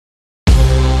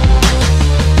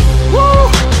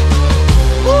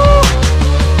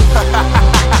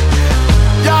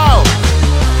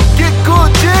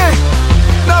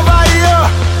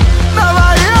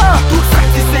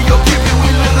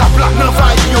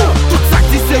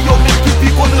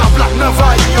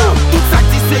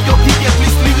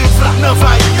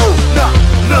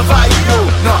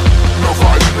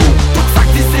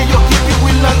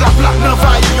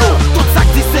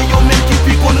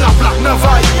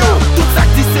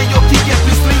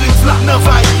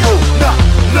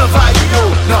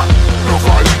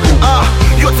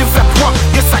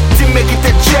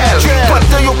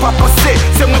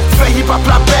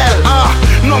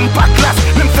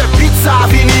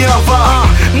vini avant.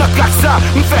 Nan klak sa,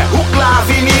 m'fè houk la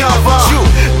vini avant.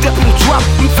 Depi m'drop,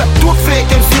 m'fè tout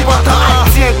fake MC bantan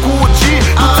Haitien KEED COULGI.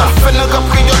 Tout sa fè nan rap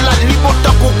créole la li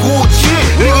botan kou Gucci.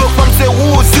 Li refam se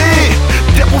wouzi.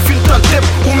 Dep ou fin tan dep,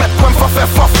 ou met kwa m'fa fè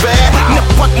forfè.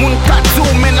 N'importe moun kadou,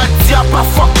 men a dia pa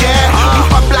fokè.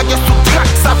 M'pa blage sou track,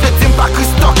 sa vle di m'pa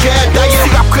kristoke. D'ailleurs,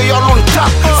 si rap créole on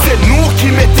tap, c'est nous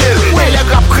qui mettel. Et les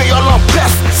rap créole en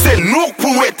baisse, c'est nous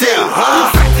pou etel.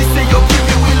 Tout sa ki se yo ki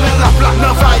pi will en rap la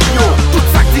nan vayi yo. Tout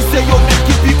sa ki se yo men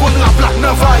ki pi kon rap la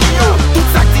nan vayi yo. Tout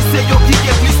sa ki se yo ki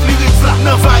get lis lyrics la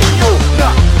nan vayi yo.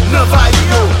 Nan vayi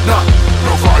yo, nan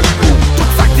vayi yo.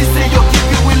 Tout sa ki se yo ki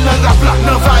pi will en rap la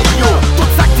nan vayi yo.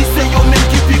 Tout sa ki se yo men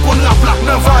ki pi kon rap la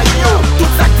nan vayi yo.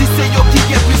 Tout sa ki se yo ki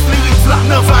get lis lyrics la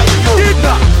nan vayi yo.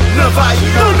 Nan vayi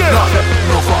yo,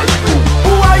 nan vayi yo.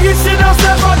 Ou haïtien dans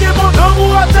ce bagay mon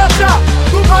amour à tata.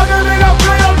 Tout bagay les rap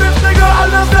créole mais nègre à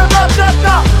l'aise de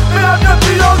batata. Mais à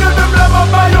depuis yon gen même le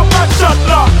maman yon pas de shot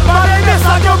là. Pareil mais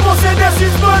ça yon conseil des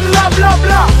 6 bonnes la bla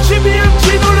bla. J'y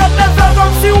nous le tête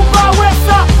comme si ou pas ouais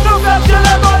ça. Nous fait j'ai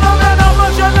les bonnes on est dans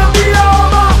manger le billet en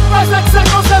bas. Parce que c'est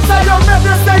comme ça yon met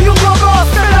de c'est you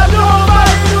commence. C'est la nous en bas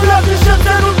nous la vie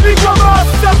c'est nous puis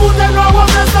commence. C'est pour des noirs on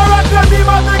est ça la crème il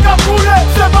m'a déca poulet.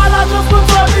 C'est pas la chose pour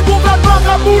toi ni gouvernement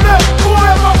qu'a poulet.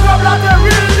 La de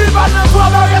real, li va nan swa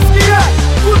la reskiye.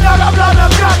 Tout ya rap la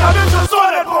nan gana, men se son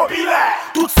le populaire.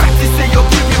 Tout sa ki se yo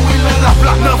ki pi will en rap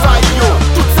la nan vayi yo.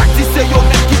 Tout sa ki se yo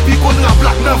men ki pi kon rap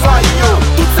la nan vayi yo.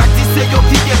 Tout sa ki se yo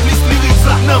ki get lis lyrics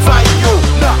la nan vayi yo.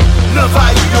 Nan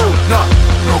vayi yo, nan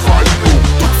vayi yo.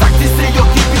 Tout sa ki se yo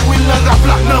ki pi will en rap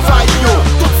la nan vayi yo.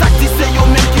 Tout sa ki se yo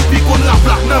men ki pi kon rap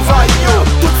la nan vayi yo.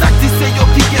 Tout sa ki se yo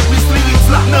ki get lis lyrics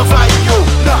la nan vayi yo.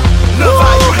 Nan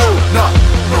vayi yo, nan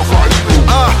vayi yo.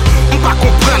 M'pa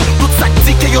kompren, tout sa ki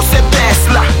di ke yo se bes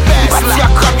la. M'pa di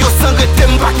akrab yo san rete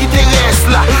m'pa ki te res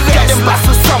la. Gade m'pa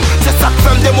se som, se sa k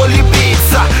fem demoli beat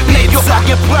sa. Ne yo sa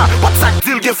gen pran, wat sa k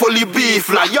dil gen foli beef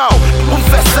la. Yo, pou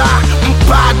m'fè sa,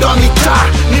 m'pa dormi ta,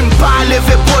 ni m'pa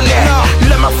leve bonè.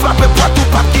 Le m'a frappe poitou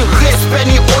pa ki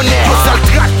respect ni honè. Yo sel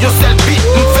track, yo sel beat,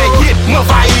 m'fè hit,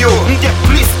 m'vayi yo. M'ge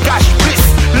plis